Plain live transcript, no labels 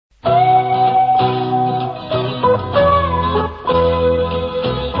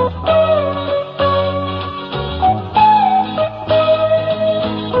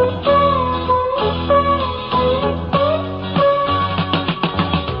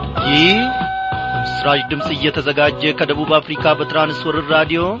ይህ ምስራች ድምጽ እየተዘጋጀ ከደቡብ አፍሪካ በትራንስወርልድ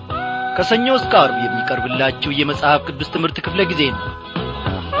ራዲዮ ከሰኞ እስከ ዓርብ የሚቀርብላችሁ የመጽሐፍ ቅዱስ ትምህርት ክፍለ ጊዜ ነው።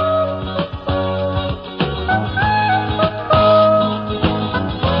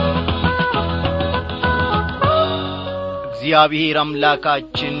 እግዚአብሔር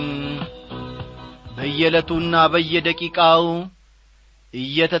አምላካችን በየዕለቱና በየደቂቃው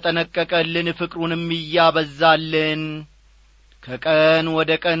እየተጠነቀቀልን ፍቅሩንም እያበዛልን ከቀን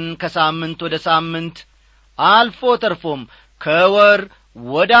ወደ ቀን ከሳምንት ወደ ሳምንት አልፎ ተርፎም ከወር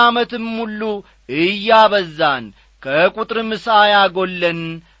ወደ ዓመትም ሁሉ እያበዛን ከቁጥርም ሳያጎለን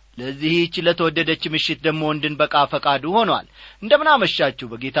ለዚህች ለተወደደች ምሽት ደግሞ እንድንበቃ ፈቃዱ ሆኗል። እንደምን አመሻችሁ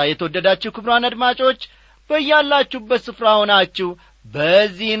በጌታ የተወደዳችሁ ክቡራን አድማጮች፣ በያላችሁበት ስፍራ ሆናችሁ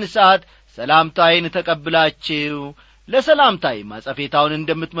በዚህን ሰዓት ሰላምታዬን ተቀብላችሁ ለሰላምታዬ ማጸፌታውን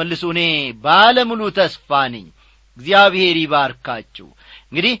እንደምትመልሱ እኔ ባለሙሉ ተስፋ ነኝ። እግዚአብሔር ይባርካችሁ።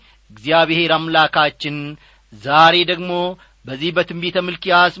 እንግዲህ እግዚአብሔር አምላካችን ዛሬ ደግሞ በዚህ በትንቢተ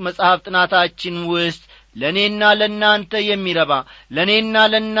ሚልክያስ መጽሐፍ ጥናታችን ውስጥ ለኔና ለናንተ የሚረባ ለኔና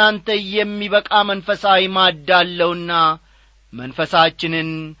ለናንተ የሚበቃ መንፈሳዊ ማዳለውና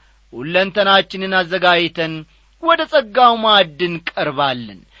መንፈሳችንን ሁለንተናችንን አዘጋጅተን ወደ ጸጋው ማዕድን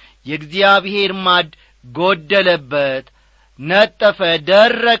ቀርባለን። የእግዚአብሔር ማዕድ ጎደለበት፣ ነጠፈ፣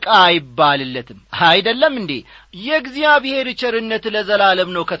 ደረቀ አይባልለትም። አይደለም እንዴ? የእግዚአብሔር ቸርነት ለዘላለም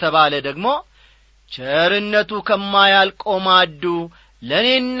ነው ከተባለ ደግሞ ቸርነቱ ከማያልቀው ማዕዱ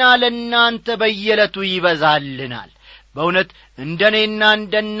ለኔና ለናንተ በየዕለቱ ይበዛልናል። በእውነት እንደኔና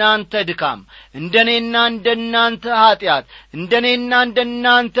እንደናንተ ድካም፣ እንደኔና እንደናንተ ኃጢአት፣ እንደኔና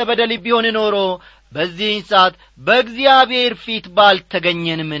እንደናንተ በደል ቢሆን ኖሮ በዚህ ሰዓት በእግዚአብሔር ፊት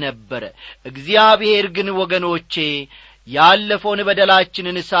ባልተገኘንም ነበር። እግዚአብሔር ግን ወገኖቼ ያለፈውን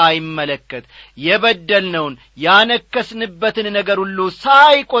በደላችንን ሳይመለከት የበደልነውን ያነከስንበትን ነገር ሁሉ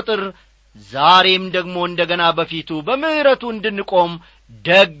ሳይቆጥር ዛሬም ደግሞ እንደገና በፊቱ በምህረቱ እንድንቆም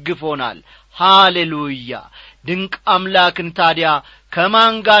ደግፎናል። ሃሌሉያ! ድንቅ አምላክን ታዲያ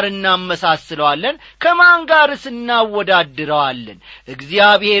ከማን ጋር እናመሳስለዋለን? ከማን ጋርስ እናወዳድረዋለን?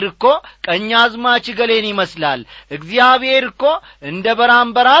 እግዚአብሔር እኮ ቀኛዝማች ገሌን ይመስላል። እግዚአብሔር እኮ እንደ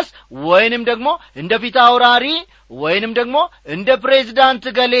በራምበራስ ወይንም ደግሞ እንደ ፊት አውራሪ ወይንም ደግሞ እንደ ፕሬዝዳንት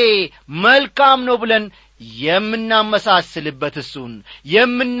ገሌ መልካም ነው ብለን የምናመሳስልበት፣ እሱን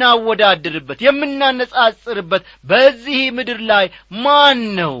የምናወዳድርበት፣ የምናነጻጽርበት በዚህ ምድር ላይ ማን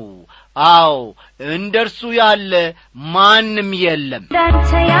ነው? አዎ እንደርሱ ያለ ማንም የለም።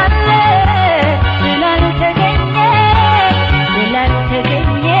 እንዳንተ ያለ ስላልተገኘ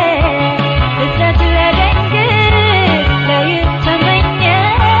ፍጥረት ለደንግር ለይተመኘ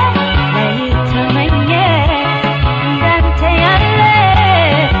እንዳንተ ያለ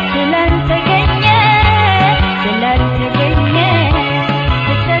ስላልተገኘ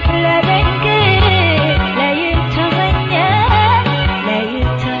ፍጥረት ለደንግር ለይተመኘ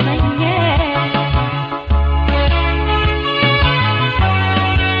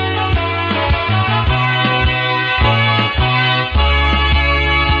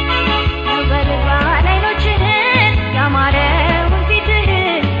ነበልባል ዓይኖችህን ያማረውን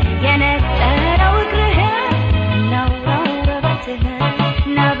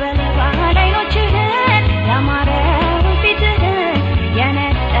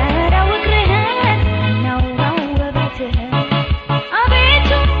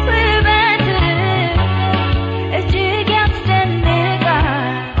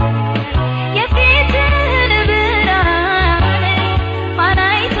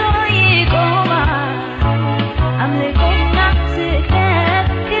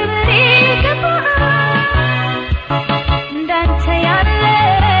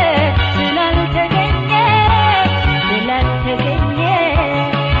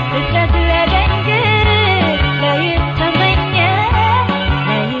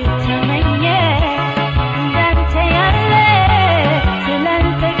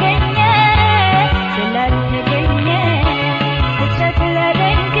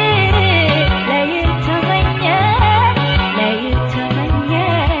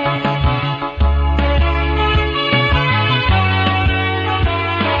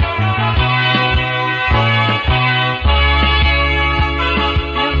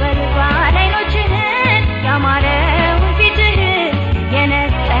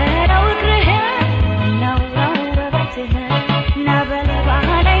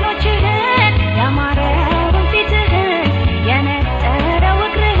ፊትህን የነጠረው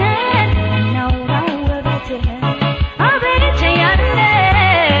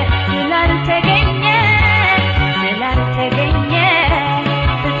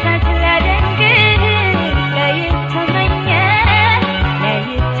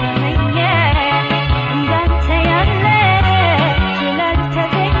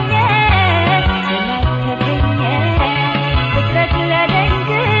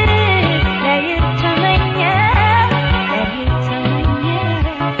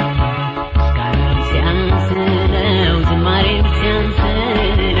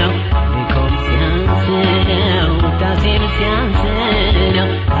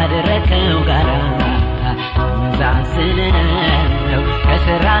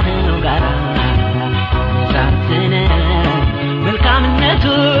ከሰራኸው ጋር ዛትነ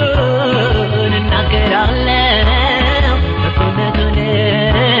መልካምነቱን እናገራለሁ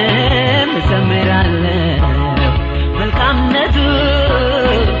በጎነቱንም እዘምራለሁ መልካምነቱን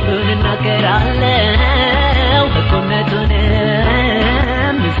እናገራለሁ በጎነቱንም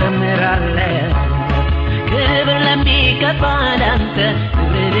እዘምራለሁ ክብር ለሚገባ ላንተ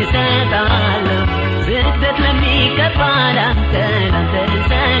ክብር እሰጣለሁ ስግደት ለሚገባ ላንተ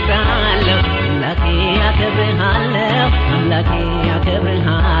እሰጣለሁ አምላኬ አከብርሃለሁ አምላኬ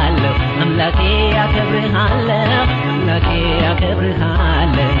አከብርሃለሁ አምላኬ አከብርሃለሁ አምላኬ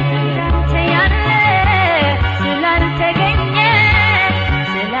አከብርሃለሁ ስላልተገኘ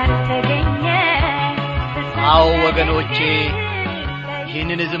አዎ ወገኖቼ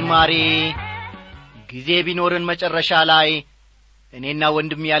ይህንን ዝማሬ ጊዜ ቢኖርን መጨረሻ ላይ እኔና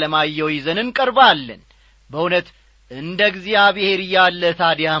ወንድም ያለማየው ይዘን እንቀርባለን በእውነት እንደ እግዚአብሔር ያለ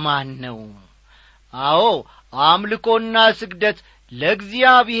ታዲያ ማን ነው አዎ አምልኮና ስግደት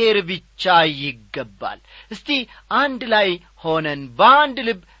ለእግዚአብሔር ብቻ ይገባል እስቲ አንድ ላይ ሆነን በአንድ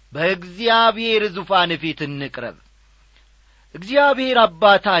ልብ በእግዚአብሔር ዙፋን ፊት እንቅረብ እግዚአብሔር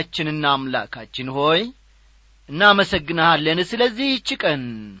አባታችንና አምላካችን ሆይ እናመሰግንሃለን ስለዚህች ቀን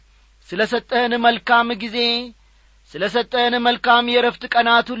ስለሰጠህን መልካም ጊዜ ስለሰጠህን መልካም የረፍት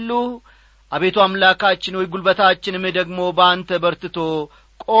ቀናት ሁሉ አቤቱ አምላካችን ሆይ ጉልበታችንም ደግሞ በአንተ በርትቶ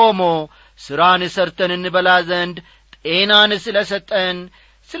ቆሞ ሥራን ሰርተን እንበላ ዘንድ ጤናን ስለሰጠን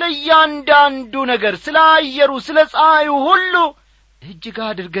ስለ እያንዳንዱ ነገር ስለ አየሩ ስለ ፀሐዩ ሁሉ እጅግ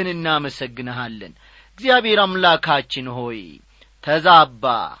አድርገን እናመሰግንሃለን እግዚአብሔር አምላካችን ሆይ ተዛባ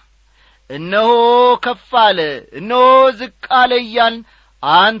እነሆ ከፍ አለ እነሆ ዝቅ አለ እያልን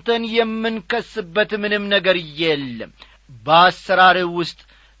አንተን የምንከስበት ምንም ነገር የለም በአሰራርህ ውስጥ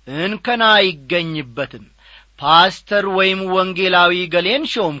እንከን አይገኝበትም ፓስተር ወይም ወንጌላዊ ገሌን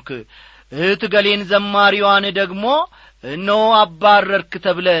ሾምክ እህት ገሌን ዘማሪዋን ደግሞ እነሆ አባረርክ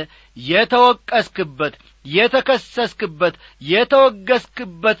ተብለ የተወቀስክበት የተከሰስክበት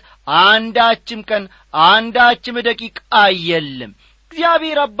የተወገስክበት አንዳችም ቀን አንዳችም ደቂቃ የለም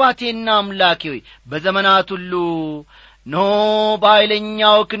እግዚአብሔር አባቴና አምላኬ ሆይ በዘመናት ሁሉ ኖ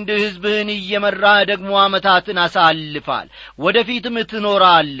ባይለኛው ክንድ ሕዝብህን እየመራህ ደግሞ ዓመታትን አሳልፋል ወደፊትም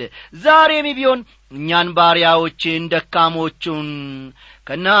ትኖራለህ ዛሬም ቢሆን እኛን ባሪያዎችን ደካሞቹን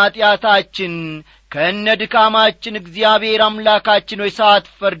ከነኃጢአታችን ከነድካማችን እግዚአብሔር አምላካችን ሆይ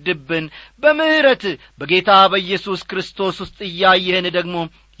ሳትፈርድብን በምሕረት በጌታ በኢየሱስ ክርስቶስ ውስጥ እያየህን ደግሞ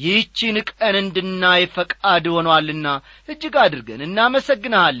ይህችን ቀን እንድናይ ፈቃድ ሆኗልና እጅግ አድርገን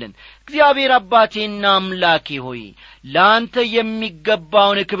እናመሰግንሃለን እግዚአብሔር አባቴና አምላኬ ሆይ ለአንተ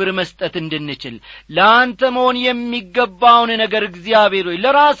የሚገባውን ክብር መስጠት እንድንችል ለአንተ መሆን የሚገባውን ነገር እግዚአብሔር ሆይ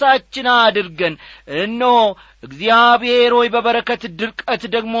ለራሳችን አድርገን እነሆ እግዚአብሔር ሆይ በበረከት ድርቀት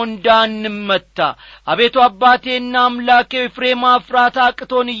ደግሞ እንዳንመታ አቤቱ አባቴና አምላኬ ፍሬ ማፍራት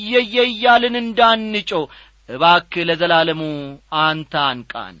አቅቶን እያልን እንዳንጮህ እባክህ ለዘላለሙ አንተ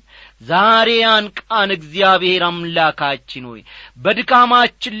አንቃን ዛሬ አንቃን እግዚአብሔር አምላካችን ሆይ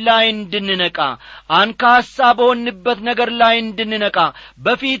በድካማችን ላይ እንድንነቃ አንካሳ በሆንበት ነገር ላይ እንድንነቃ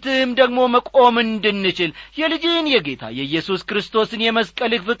በፊትህም ደግሞ መቆም እንድንችል የልጅህን የጌታ የኢየሱስ ክርስቶስን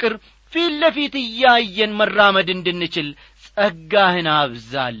የመስቀል ፍቅር ፊት ለፊት እያየን መራመድ እንድንችል ጸጋህን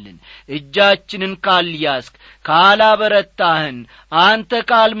አብዛልን እጃችንን ካልያስክ ካላበረታህን አንተ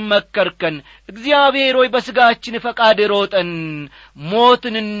ካልመከርከን እግዚአብሔር ሆይ በሥጋችን ፈቃድ ሮጠን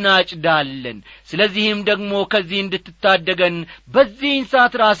ሞትን እናጭዳለን ስለዚህም ደግሞ ከዚህ እንድትታደገን በዚህን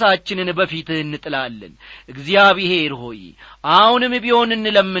ሰዓት ራሳችንን በፊትህ እንጥላለን እግዚአብሔር ሆይ አሁንም ቢሆን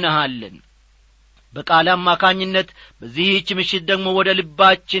እንለምንሃለን በቃል አማካኝነት በዚህች ምሽት ደግሞ ወደ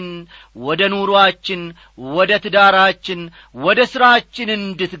ልባችን ወደ ኑሮአችን ወደ ትዳራችን ወደ ሥራችን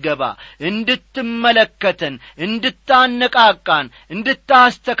እንድትገባ እንድትመለከተን እንድታነቃቃን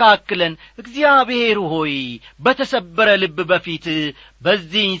እንድታስተካክለን እግዚአብሔር ሆይ በተሰበረ ልብ በፊት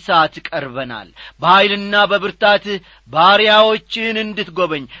በዚህን ሰዓት ቀርበናል በኃይልና በብርታት ባሪያዎችን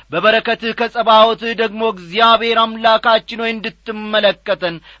እንድትጎበኝ በበረከትህ ከጸባዖትህ ደግሞ እግዚአብሔር አምላካችን ሆይ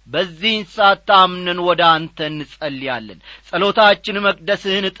እንድትመለከተን በዚህን ሰዓት ታምነን ወደ አንተ እንጸልያለን ጸሎታችን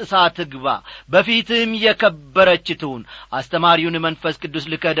መቅደስህን ጥሳ ትግባ በፊትህም የከበረች ትሁን አስተማሪውን መንፈስ ቅዱስ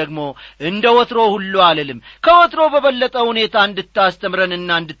ልከ ደግሞ እንደ ወትሮ ሁሉ አልልም ከወትሮ በበለጠ ሁኔታ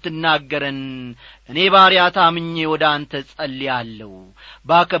እንድታስተምረንና እንድትናገረን እኔ ባሪያ ታምኜ ወደ አንተ ጸልያለሁ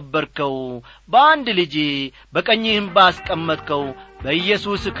ባከበርከው በአንድ ልጅ በቀኝህም ባስቀመጥከው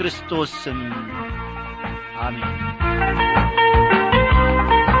በኢየሱስ ክርስቶስ ስም አሜን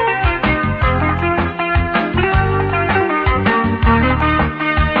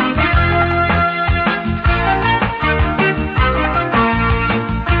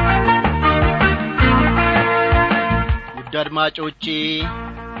አድማጮቼ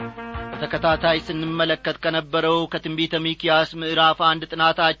በተከታታይ ስንመለከት ከነበረው ከትንቢተ ሚልክያስ ምዕራፍ 1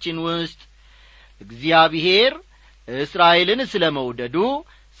 ጥናታችን ውስጥ እግዚአብሔር እስራኤልን ስለመውደዱ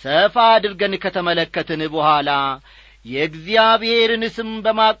ሰፋ አድርገን ከተመለከትን በኋላ የእግዚአብሔርን ስም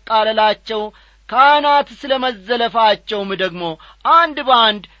በማቃለላቸው ካህናት ስለመዘለፋቸውም ደግሞ አንድ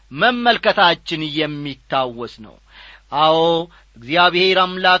በአንድ መመልከታችን የሚታወስ ነው። አዎ እግዚአብሔር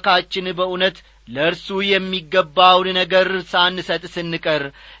አምላካችን በእውነት ለእርሱ የሚገባውን ነገር ሳንሰጥ ስንቀር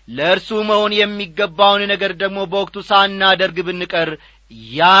ለእርሱ መሆን የሚገባውን ነገር ደግሞ በወቅቱ ሳናደርግ ብንቀር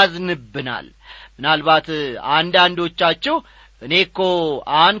ያዝንብናል። ምናልባት አንዳንዶቻችሁ እኔኮ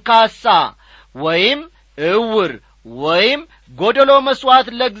አንካሳ ወይም እውር ወይም ጎደሎ መስዋዕት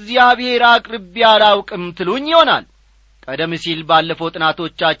ለእግዚአብሔር አቅርቤ አላውቅም ትሉኝ ይሆናል። ቀደም ሲል ባለፈው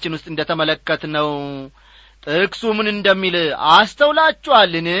ጥናቶቻችን ውስጥ እንደተመለከትነው ጥቅሱ ምን እንደሚል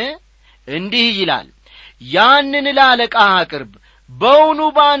አስተውላችኋልን? እንዲህ ይላል፣ ያንን ለአለቃ አቅርብ፣ በውኑ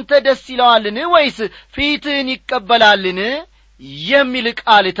በአንተ ደስ ይለዋልን ወይስ ፊትህን ይቀበላልን የሚል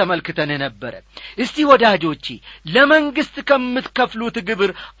ቃል ተመልክተን ነበር። እስቲ ወዳጆቼ ለመንግስት ከምትከፍሉት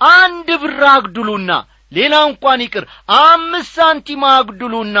ግብር 1 ብር አግዱሉና ሌላው እንኳን ይቅር 5 ሳንቲም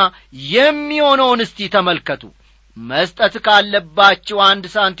አግዱሉና የሚሆነውን እስቲ ተመልከቱ። መስጠት ካለባችሁ 1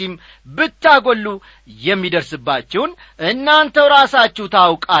 ሳንቲም ብታጎሉ የሚደርስባችሁን እናንተው ራሳችሁ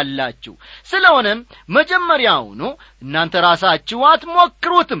ታውቃላችሁ። ስለሆነም መጀመሪያውኑ እናንተ ራሳችሁ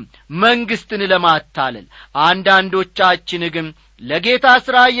አትሞክሩትም መንግስትን ለማታለል። አንዳንዶቻችን ግን ለጌታ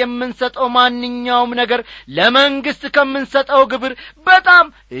ሥራ የምንሰጠው ማንኛውም ነገር ለመንግስት ከምንሰጠው ግብር በጣም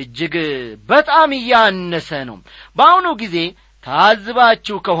እጅግ በጣም ያነሰ ነው። በአሁኑ ጊዜ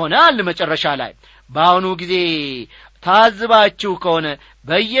ታዝባችሁ ከሆነ መጨረሻ ላይ በአሁኑ ጊዜ ታዝባችሁ ከሆነ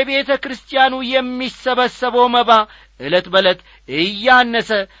በየቤተ ክርስቲያኑ የሚሰበሰበው መባ ዕለት በዕለት እያነሰ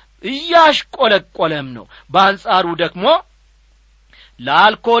እያሽቆለቆለም ነው። በአንጻሩ ደግሞ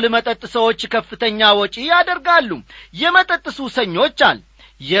ለአልኮል መጠጥ ሰዎች ከፍተኛ ወጪ ያደርጋሉ። የመጠጥ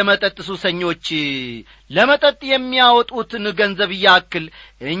ሱሰኞች ለመጠጥ የሚያወጡትን ገንዘብ ያክል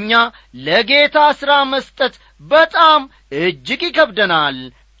እኛ ለጌታ ሥራ መስጠት በጣም እጅግ ይከብደናል።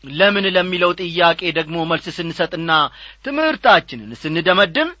 ለምን ለሚለው ጥያቄ ደግሞ መልስ ስንሰጥና ትምህርታችንን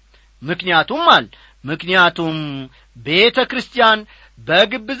ስንደመድም ምክንያቱም ቤተ ክርስቲያን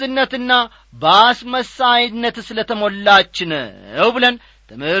በግብዝነትና በአስመሳይነት ስለተሞላች ነው ብለን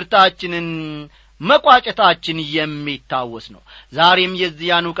ትምህርታችንን መቋጨታችን የሚታወስ ነው። ዛሬም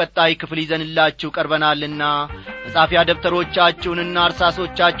የዚያኑ ቀጣይ ክፍል ይዘንላችሁ ቀርበናልና መጻፊያ ደብተሮቻችሁንና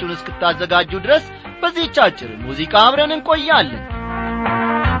እርሳሶቻችሁን እስክታዘጋጁ ድረስ በዚህች አጭር ሙዚቃ አብረን እንቆያለን።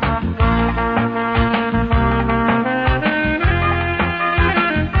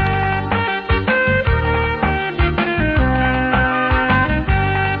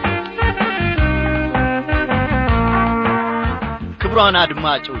 ክቡራን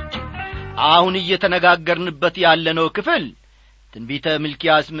አድማጮች አሁን እየተነጋገርንበት ያለነው ክፍል ትንቢተ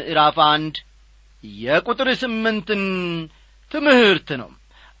ሚልክያስ ምዕራፍ 1 የቁጥር 8ን ትምህርት ነው።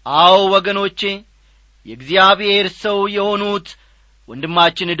 አዎ ወገኖቼ የእግዚአብሔር ሰው የሆኑት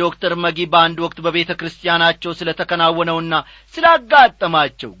ወንድማችን ዶክተር መጊ በአንድ ወቅት በቤተ ክርስቲያናቸው ስለተከናወነውና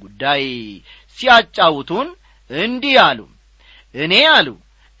ስላጋጠማቸው ጉዳይ ሲያጫውቱን እንዲህ አሉ።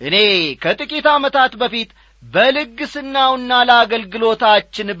 እኔ ከጥቂት ዓመታት በፊት በልግስናውና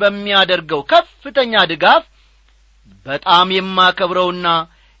ለአገልግሎታችን በሚያደርገው ከፍተኛ ድጋፍ በጣም የማከብረውና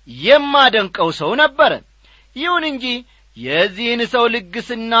የማደንቀው ሰው ነበር። ይሁን እንጂ የዚህን ሰው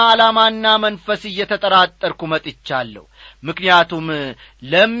ልግስና ዓላማና መንፈስ እየተጠራጠርኩ መጥቻለሁ። ምክንያቱም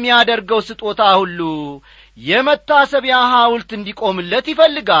ለሚያደርገው ስጦታ ሁሉ የመታሰቢያ ሐውልት እንዲቆምለት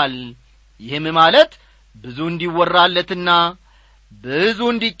ይፈልጋል። ይህም ማለት ብዙ እንዲወራለትና ብዙ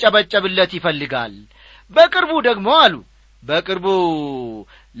እንዲጨበጨብለት ይፈልጋል። በቅርቡ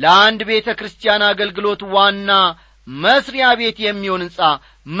ለአንድ ቤተ ክርስቲያን አገልግሎት ዋና መስሪያ ቤት የሚሆን ሕንጻ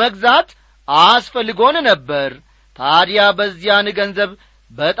መግዛት አስፈልጎን ነበር። ታዲያ በዚያን ገንዘብ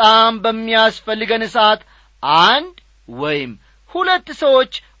በጣም በሚያስፈልገን ሰዓት 1 ወይም 2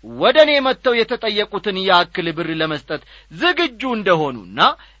 ሰዎች ወደኔ መጥተው የተጠየቁትን ያክል ብር ለመስጠት ዝግጁ እንደሆኑና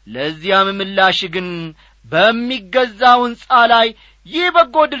ለዚያም ምላሽ ግን በሚገዛው ሕንጻ ላይ ይህ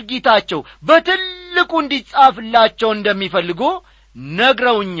በጎ ድርጊታቸው በትልቁ እንዲጻፍላቸው እንደሚፈልጉ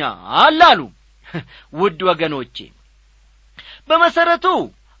ነግረውኛል አሉ። ውድ ወገኖቼ በመሰረቱ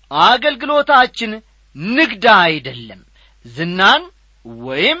አገልግሎታችን ንግድ አይደለም። ዝናን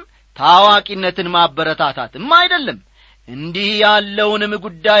ወይም ታዋቂነትን ማበረታታትም አይደለም። እንዲህ ያለውንም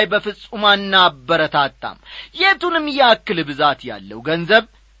ጉዳይ በፍጹም አናበረታታም። የቱንም ያክል ብዛት ያለው ገንዘብ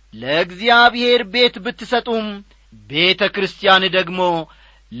ለእግዚአብሔር ቤት ብትሰጡም ቤተ ክርስቲያን ደግሞ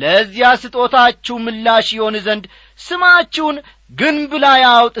ለዚያ ስጦታችሁ ምላሽ ይሆን ዘንድ ስማችሁን ግንብ ላይ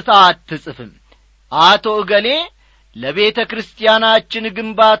አውጥታ አትጽፍም። አቶ እገሌ ለቤተ ክርስቲያናችን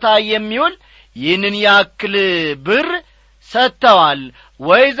ግንባታ የሚውል ይህንን ያክል ብር ሰጥተዋል፣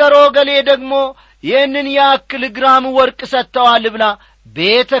 ወይዘሮ እገሌ ደግሞ ይህንን ያክል ግራም ወርቅ ሰጥተዋል ብላ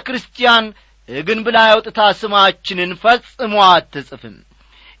ቤተ ክርስቲያን ግንብ ላይ አውጥታ ስማችንን ፈጽሞ አትጽፍም።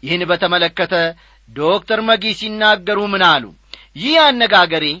 ይህን በተመለከተ ዶክተር መጊ ሲናገሩ ምን አሉ? ይህ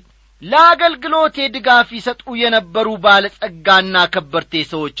አነጋገሬ ለአገልግሎቴ ድጋፍ ይሰጡ የነበሩ ባለጸጋና ከበርቴ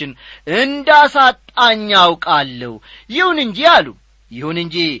ሰዎችን እንዳሳጣኝ አውቃለሁ። ይሁን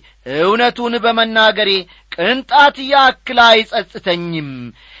እንጂ እውነቱን በመናገሬ ቅንጣት ያክል አይጸጽተኝም።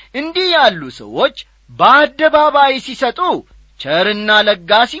 እንዲህ ያሉ ሰዎች በአደባባይ ሲሰጡ ቸርና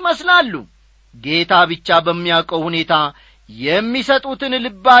ለጋስ ይመስላሉ። ጌታ ብቻ በሚያውቀው ሁኔታ የሚሰጡትን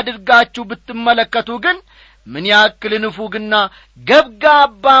ልብ አድርጋችሁ ብትመለከቱ ግን ምን ያክል ንፉግና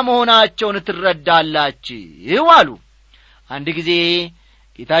ገብጋባ መሆናቸውን ትረዳላችሁ አሉ። አንድ ጊዜ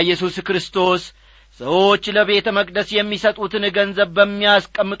ጌታ ኢየሱስ ክርስቶስ ሰዎች ለቤተ መቅደስ የሚሰጡትን ገንዘብ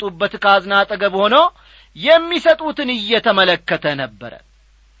በሚያስቀምጡበት ካዝና አጠገብ ሆኖ የሚሰጡትን እየተመለከተ ነበር።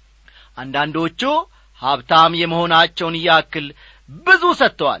 አንዳንዶቹ ሀብታም የመሆናቸውን ያክል ብዙ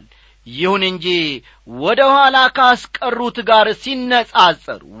ሰጥተዋል። ይሁን እንጂ ወደ ኋላ ካስቀሩት ጋር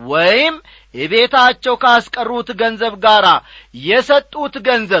ሲነጻጸር ወይም የቤታቸው ካስቀሩት ገንዘብ ጋር የሰጡት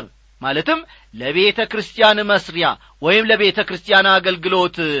ገንዘብ ማለትም ለቤተ ክርስቲያን መስሪያ ወይም ለቤተ ክርስቲያን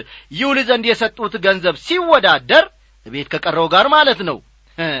አገልግሎት ይውል ዘንድ የሰጡት ገንዘብ ሲወዳደር ቤት ከቀረው ጋር ማለት ነው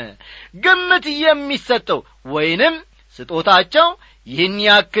ግምት የሚሰጠው ወይንም ስጦታቸው ይህን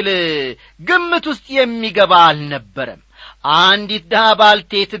ያክል ግምት ውስጥ የሚገባ አልነበረም። አንዲት ድሃ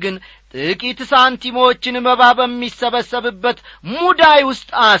ባልቴት ግን ጥቂት ሳንቲሞችን መባ በሚሰበሰብበት ሙዳይ ውስጥ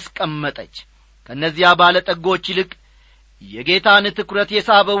አስቀመጠች። ከነዚያ ባለጠጎች ይልቅ የጌታን ትኩረት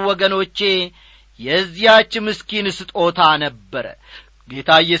የሳበው ወገኖቼ የዚያች ምስኪን ስጦታ ነበረ።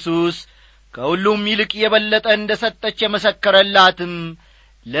 ጌታ ኢየሱስ ከሁሉም ይልቅ የበለጠ እንደሰጠች የመሰከረላትም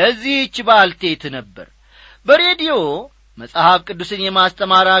ለዚህች ባልቴት ነበር። በሬዲዮ መጽሐፍ ቅዱስን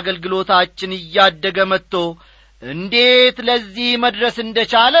የማስተማር አገልግሎታችን እያደገ መጥቶ እንዴት ለዚህ መድረስ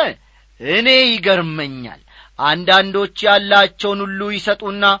እንደቻለ እኔ ይገርመኛል። አንዳንዶች ያላቸውን ሁሉ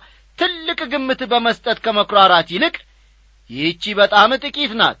ይሰጡና ትልቅ ግምት በመስጠት ከመኩራራት ይልቅ ይህቺ በጣም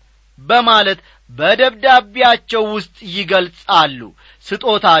ጥቂት ናት በማለት በደብዳቤያቸው ውስጥ ይገልጻሉ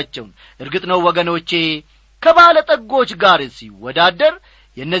ስጦታቸውን። እርግጥ ነው ወገኖቼ ከባለጠጎች ጋር ሲወዳደር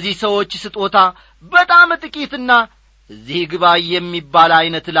የእነዚህ ሰዎች ስጦታ በጣም ጥቂትና እዚህ ግባ የሚባል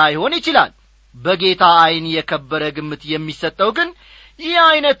አይነት ላይሆን ይችላል። በጌታ ዓይን የከበረ ግምት የሚሰጠው ግን ይህ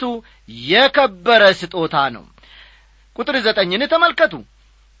አይነቱ የከበረ ስጦታ ነው። ቁጥር 9 ተመልከቱ።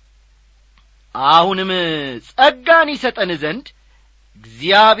 አሁንም ጸጋን ይሰጠን ዘንድ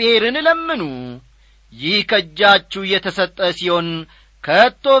እግዚአብሔርን ለምኑ፣ ይህ ከእጃችሁ የተሰጠ ሲሆን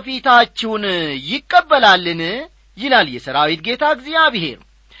ከቶ ፊታችሁን ይቀበላልን ይላል የሰራዊት ጌታ እግዚአብሔር።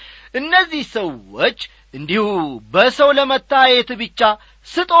 እነዚህ ሰዎች እንዲሁ በሰው ለመታየት ብቻ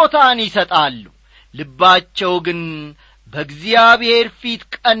ስጦታን ይሰጣሉ። ልባቸው ግን በእግዚአብሔር ፊት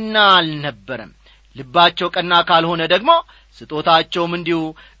ቀና አልነበረም። ልባቸው ቀና ካልሆነ ደግሞ ስጦታቸውም እንዲሁ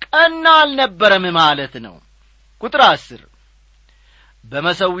ቀና አልነበረም ማለት ነው። ቁጥር 10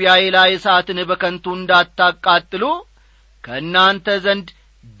 በመሠዊያዬ ላይ እሳትን በከንቱ እንዳታቃጥሉ ከእናንተ ዘንድ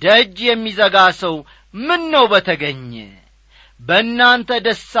ደጅ የሚዘጋ ሰው ምን ነው በተገኘ? በእናንተ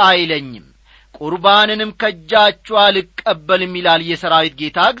ደስ አይለኝም፣ ቁርባንንም ከእጃችሁ አልቀበልም ይላል የሰራዊት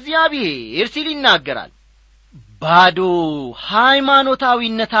ጌታ እግዚአብሔር ሲል ይናገራል። ባዶ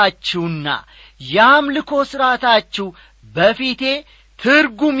ሃይማኖታዊነታችሁና የአምልኮ ሥርዓታችሁ በፊቴ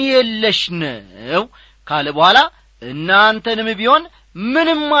ትርጉም የለሽ ነው ካለ በኋላ እናንተንም ቢሆን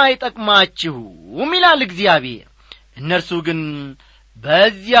ምንም አይጠቅማችሁም ይላል እግዚአብሔር። እነርሱ ግን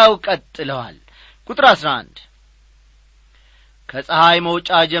በዚያው ቀጥለዋል። ቁጥር 11 ከፀሐይ መውጫ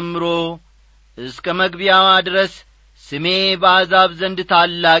ጀምሮ እስከ መግቢያዋ ድረስ ስሜ በአሕዛብ ዘንድ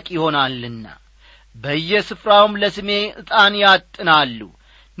ታላቅ ይሆናልና በየስፍራውም ለስሜ ዕጣን ያጥናሉ፣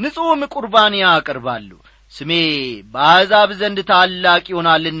 ንጹሕም ቁርባን ያቀርባሉ፣ ስሜ በአሕዛብ ዘንድ ታላቅ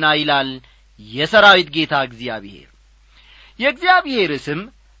ይሆናልና ይላል የሰራዊት ጌታ እግዚአብሔር። የእግዚአብሔር ስም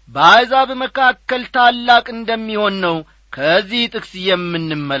በአሕዛብ መካከል ታላቅ እንደሚሆን ነው ከዚህ ጥቅስ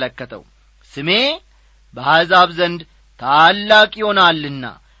የምንመለከተው። ስሜ በአሕዛብ ዘንድ ታላቅ ይሆናልና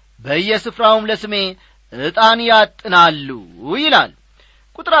በየስፍራውም ለስሜ ዕጣን ያጥናሉ ይላል።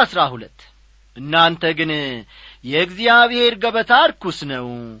 ቁጥር 12 እናንተ ግን የእግዚአብሔር ገበታ ርኩስ ነው፣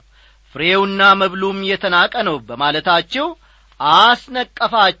 ፍሬውና መብሉም የተናቀ ነው በማለታችሁ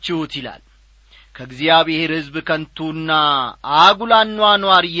አስነቀፋችሁት ይላል። ከእግዚአብሔር ሕዝብ ከንቱና አጉል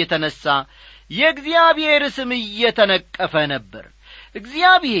አኗኗር የተነሣ የእግዚአብሔር ስም እየተነቀፈ ነበር።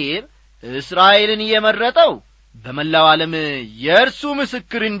 እግዚአብሔር እስራኤልን የመረጠው በመላው ዓለም የእርሱ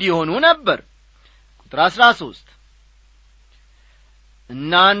ምስክር እንዲሆኑ ነበር። ቁጥር 13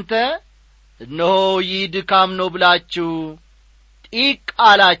 እናንተ እነሆ ይህ ድካም ነው ብላችሁ ጢቅ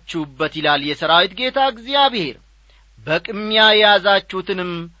አላችሁበት ይላል የሠራዊት ጌታ እግዚአብሔር። በቅሚያ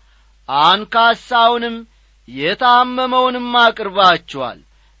የያዛችሁትንም አንካሳውንም የታመመውንም አቅርባችኋል።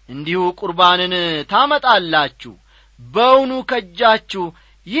 እንዲሁ ቁርባንን ታመጣላችሁ። በውኑ ከእጃችሁ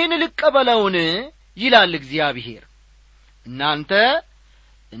ይህን ልቀበለውን ይላል እግዚአብሔር። እናንተ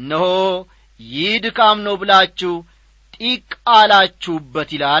እነሆ ይህ ድካም ነው ብላችሁ ጢቅ አላችሁበት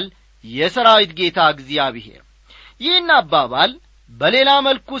ይላል የሠራዊት ጌታ እግዚአብሔር። ይህን አባባል በሌላ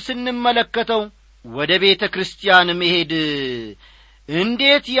መልኩ ስንመለከተው ወደ ቤተ ክርስቲያን መሄድ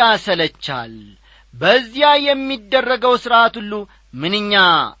እንዴት ያሰለቻል! በዚያ የሚደረገው ሥርዓት ሁሉ ምንኛ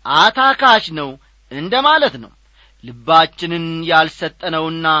አታካሽ ነው እንደማለት ነው። ልባችንን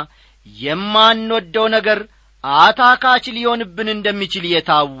ያልሰጠነውና የማንወደው ነገር አታካች ሊሆንብን እንደሚችል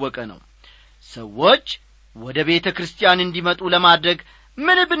የታወቀ ነው። ሰዎች ወደ ቤተ ክርስቲያን እንዲመጡ ለማድረግ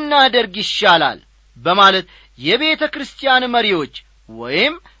ምን ብናደርግ ይሻላል በማለት የቤተ ክርስቲያን መሪዎች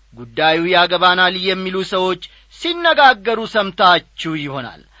ወይም ጉዳዩ ያገባናል የሚሉ ሰዎች ሲነጋገሩ ሰምታችሁ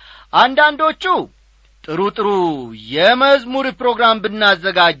ይሆናል። አንዳንዶቹ ጥሩ የመዝሙር ፕሮግራም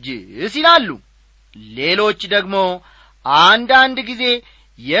ብናዘጋጅ ይላሉ። ሌሎች ደግሞ አንዳንድ ጊዜ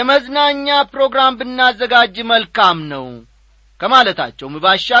የመዝናኛ ፕሮግራም ብናዘጋጅ መልካም ነው ከማለታቸውም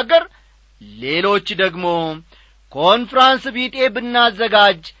ባሻገር ሌሎች ደግሞ ኮንፍራንስ ቢጤ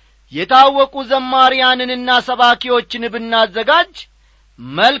ብናዘጋጅ የታወቁ ዘማሪያንንና ሰባኪዎችን ብናዘጋጅ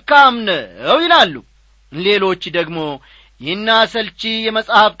መልካም ነው ይላሉ። ሌሎች ደግሞ ይህን አሰልቺ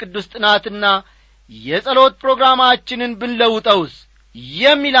የመጽሐፍ ቅዱስ ጥናትና የጸሎት ፕሮግራማችንን ብንለውጠውስ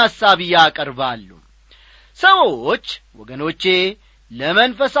የሚል ሐሳብ ያቀርባሉ። ሰዎች ወገኖቼ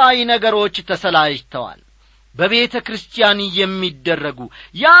ለመንፈሳዊ ነገሮች ተሰላችተዋል። በቤተ ክርስቲያን የሚደረጉ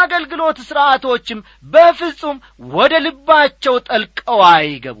የአገልግሎት ሥርዓቶችም በፍጹም ወደ ልባቸው ጠልቀው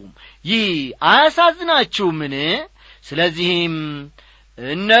አይገቡም። ይህ አያሳዝናችሁምን? ስለዚህም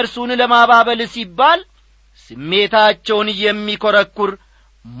እነርሱን ለማባበል ሲባል ስሜታቸውን የሚኮረኩር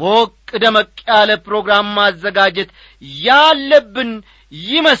ሞቅ ደመቅ ያለ ፕሮግራም ማዘጋጀት ያለብን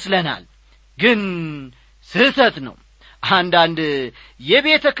ይመስለናል። ግን ስህተት ነው። አንዳንድ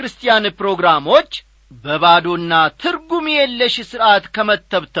የቤተ ክርስቲያን ፕሮግራሞች በባዶና ትርጉም የለሽ ሥርዓት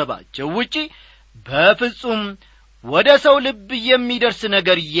ከመተብተባቸው ውጪ በፍጹም ወደ ሰው ልብ የሚደርስ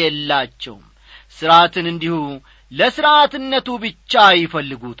ነገር የላቸውም። ሥርዓትን እንዲሁ ለሥርዓትነቱ ብቻ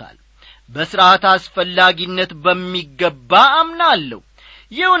ይፈልጉታል። በሥርዓት አስፈላጊነት በሚገባ አምናለሁ።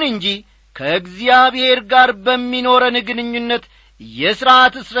 ይሁን እንጂ ከእግዚአብሔር ጋር በሚኖረን ግንኙነት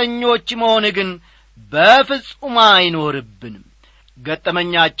የሥርዓት እስረኞች መሆን ግን በፍጹም አይኖርብንም።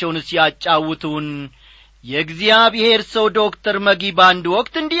 ገጠመኛቸውን ሲያጫውቱን የእግዚአብሔር ሰው ዶክተር መጊ ባንድ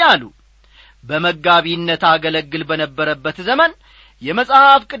ወቅት እንዲህ አሉ። በመጋቢነት አገለግል በነበረበት ዘመን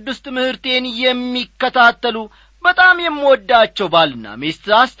የመጽሐፍ ቅዱስ ትምህርቴን የሚከታተሉ በጣም የምወዳቸው ባልና ሚስት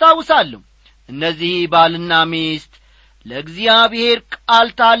አስታውሳለሁ። እነዚህ ባልና ሚስት ለእግዚአብሔር ቃል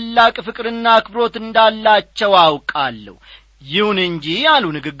ታላቅ ፍቅርና አክብሮት እንዳላቸው አውቃለሁ። ይሁን እንጂ አሉ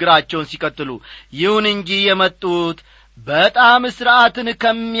ንግግራቸውን ሲቀጥሉ፣ ይሁን እንጂ የመጡት በጣም ሥርዓትን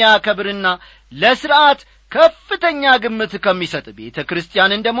ከሚያከብርና ለሥርዓት ከፍተኛ ግምት ከሚሰጥ ቤተ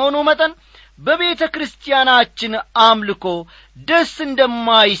ክርስቲያን እንደመሆኑ መጠን በቤተ ክርስቲያናችን አምልኮ ደስ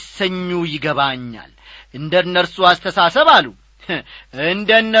እንደማይሰኙ ይገባኛል። እንደነርሱ አስተሳሰብ አሉ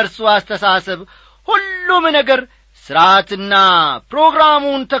እንደነርሱ አስተሳሰብ ሁሉም ነገር ሥርዓትና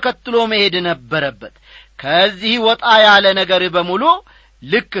ፕሮግራሙን ተከትሎ መሄድ ነበረበት። ከዚህ ወጣ ያለ ነገር በሙሉ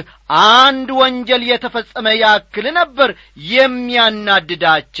ልክ አንድ ወንጀል የተፈጸመ ያክል ነበር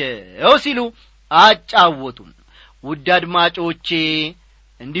የሚያናድዳቸው ሲሉ አጫወቱን። ውድ አድማጮቼ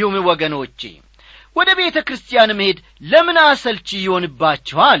እንዲሁም ወገኖቼ ወደ ቤተ ክርስቲያን መሄድ ለምን አሰልቺ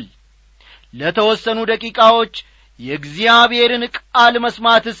ይሆንባችኋል? ለተወሰኑ ደቂቃዎች የእግዚአብሔርን ቃል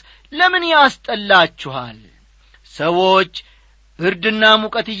መስማትስ ለምን ያስጠላችኋል? ሰዎች ብርድና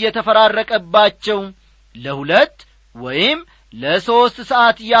ሙቀት እየተፈራረቀባቸው ለሁለት ወይም ለሶስት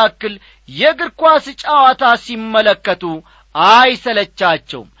ሰዓት ያክል የእግር ኳስ ጨዋታ ሲመለከቱ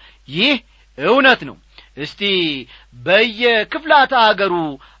አይሰለቻቸውም። ይህ እውነት ነው። እስቲ በየክፍላተ አገሩ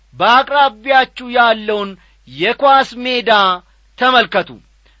በአቅራቢያችሁ ያለውን የኳስ ሜዳ ተመልከቱ።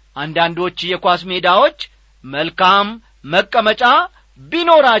 አንዳንዶች የኳስ ሜዳዎች መልካም መቀመጫ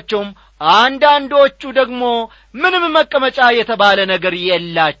ቢኖራቸውም አንዳንዶቹ ደግሞ ምንም መቀመጫ የተባለ ነገር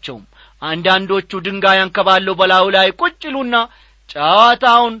የላቸውም። አንዳንዶቹ ድንጋይ አንከባለው በላዩ ላይ ቁጭሉና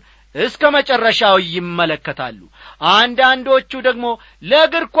ጨዋታውን እስከ መጨረሻው ይመለከታሉ። አንዳንዶቹ ደግሞ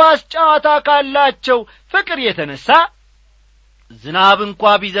ለእግር ኳስ ጨዋታ ካላቸው ፍቅር የተነሳ ዝናብ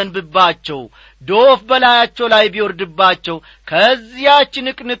እንኳን ቢዘንብባቸው ዶፍ በላያቸው ላይ ቢወርድባቸው ከዚያች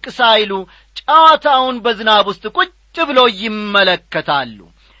ንቅንቅ ሳይሉ ጨዋታውን በዝናብ ውስጥ ቁጭ ብለው ይመለከታሉ።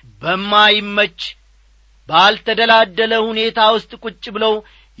 በማይመች ባልተደላደለ ሁኔታ ውስጥ ቁጭ ብለው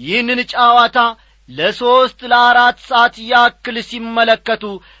ይህንን ጨዋታ ለ3-4 ሰዓት ያክል ሲመለከቱ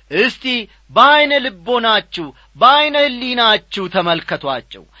እስቲ በአይነ ልቦናችሁ በአይነ ህሊናችሁ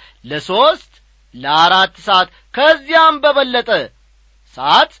ተመልከቷቸው። ለ3-4 ሰዓት ከዚያም በበለጠ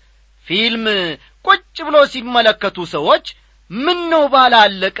ሰዓት ፊልም ቁጭ ብሎ ሲመለከቱ ሰዎች ምን ነው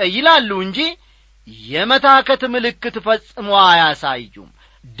ባላለቀ ይላሉ እንጂ የመታከት ምልክት ፈጽሞ አያሳዩም።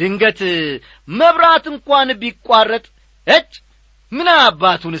 ድንገት መብራት እንኳን ቢቋረጥ ምን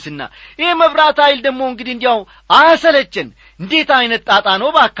አባቱንስና ይሄ መብራት ኃይል ደግሞ እንግዲህ እንዲያው አሰለችን እንዴት አይነት ጣጣ ነው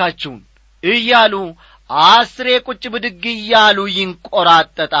ባካችሁ እያሉ አስሬ ቁጭ ብድግ እያሉ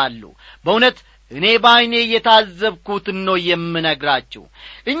ይንቆራጠጣሉ። በእውነት እኔ ባይኔ የታዘብኩት ነው የምነግራችሁ።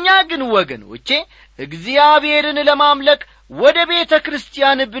 እኛ ግን ወገኖቼ እግዚአብሔርን ለማምለክ ወደ ቤተ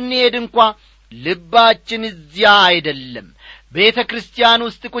ክርስቲያን ብንሄድ እንኳን ልባችን እዚያ አይደለም። ቤተ ክርስቲያን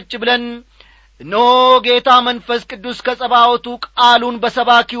ውስጥ ቁጭ ብለን ጌታ መንፈስ ቅዱስ ከጸባዖቱ ቃሉን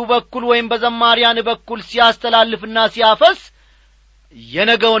በሰባኪው በኩል ወይም በዘማሪያን በኩል ሲያስተላልፍና ሲያፈስ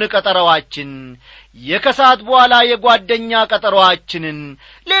የነገውን ቀጠሮአችን የከሳት በኋላ የጓደኛ ቀጠሮአችንን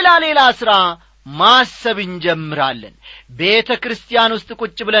ሌላ ሥራ ማሰብ እንጀምራለን። ቤተ ክርስቲያን ውስጥ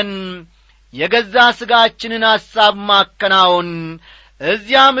ቁጭ ብለን የገዛ ስጋችንን ሐሳብ ማከናወን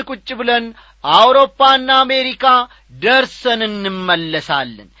እዚያም ቁጭ ብለን አውሮፓና አሜሪካ ደርሰን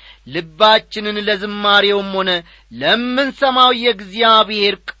እንመለሳለን። ልባችንን ለዝማሬውም ሆነ ለምንሰማው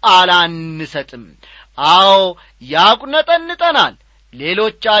የእግዚአብሔር ቃል አንሰጥም። ያቁነጠንጠናል።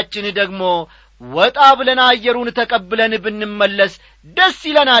 ሌሎቻችን ደግሞ ወጣ ብለን አየሩን ተቀብለን ብንመለስ ደስ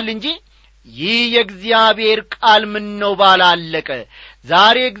ይለናል እንጂ ይህ የእግዚአብሔር ቃል ምን ነው ባላለቀ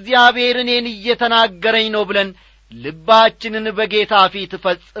ዛሬ እግዚአብሔር እኔን እየተናገረኝ ነው ብለን ልባችንን በጌታ ፊት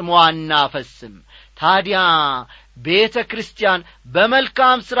ፈጽሞ አናፈስም። ታዲያ ቤተ ክርስቲያን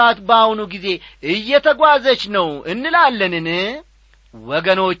በመልካም ሥርዓት ባሁኑ ጊዜ እየተጓዘች ነው እንላለንን?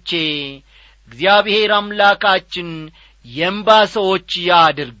 ወገኖቼ እግዚአብሔር አምላካችን የእንባ ሰዎች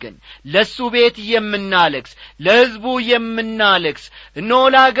ያድርገን። ለሱ ቤት የምናለቅስ ለሕዝቡ የምናለቅስ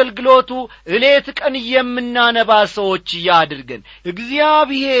ለአገልግሎቱ እሌት ቀን የምናነባ ሰዎች ያድርገን።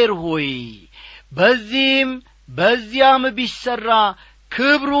 እግዚአብሔር ሆይ በዚህም በዚያም ቢሰራ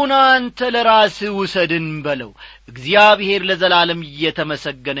ክብሩን አንተ ለራስህ ውሰድን በለው። እግዚአብሔር ለዘላለም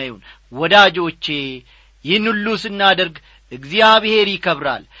እየተመሰገነ ይሁን። ወዳጆቼ ይህን ሁሉ ስናደርግ እግዚአብሔር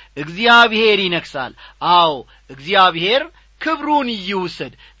ይከብራል፣ እግዚአብሔር ይነግሣል። እግዚአብሔር ክብሩን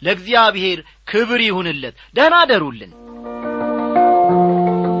ይውሰድ። ለእግዚአብሔር ክብር ይሁንለት። ደህና ደሩልን።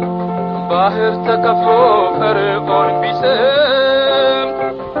 ባህር ተከፍሎ ፈርዖን ቢስም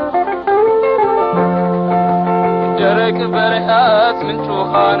ደረቅ በረሃት ምንጭ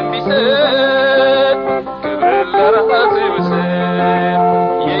ውሃን ቢስት ክብር ለራስ ይውሰድ።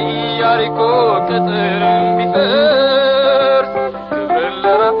 የኢያሪኮ ቅጥርም ቢፈርስ ክብር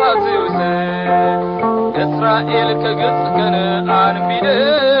ለራስ ይውሰድ። እስራኤል ከግብጽ ከነዓን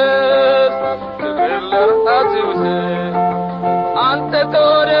ቢደርስ ክብር ለራስ ይውሰድ። አንተ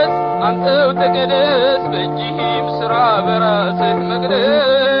ተወደስ አንተው ተቀደስ በእጅህም ሥራ በራስህ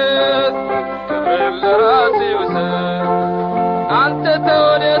መቅደስ ክብር ለራስ ይውሰድ። አንተ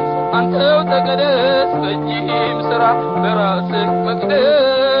ተወደስ አንተው ተቀደስ በእጅህም ሥራ በራስህ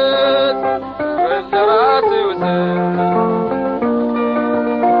መቅደስ ክብር ለራስ ይውሰድ።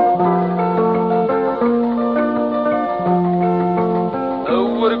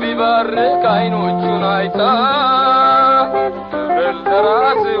 እውር ቢባርክ ዓይኖቹን አይታ ክብር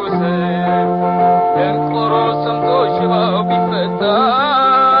ለራስ ይውሰድ። ደንቆሮ ሰምቶ ሽባው ቢፈታ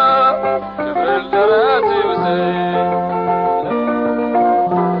ክብር ለራስ ይውሰድ።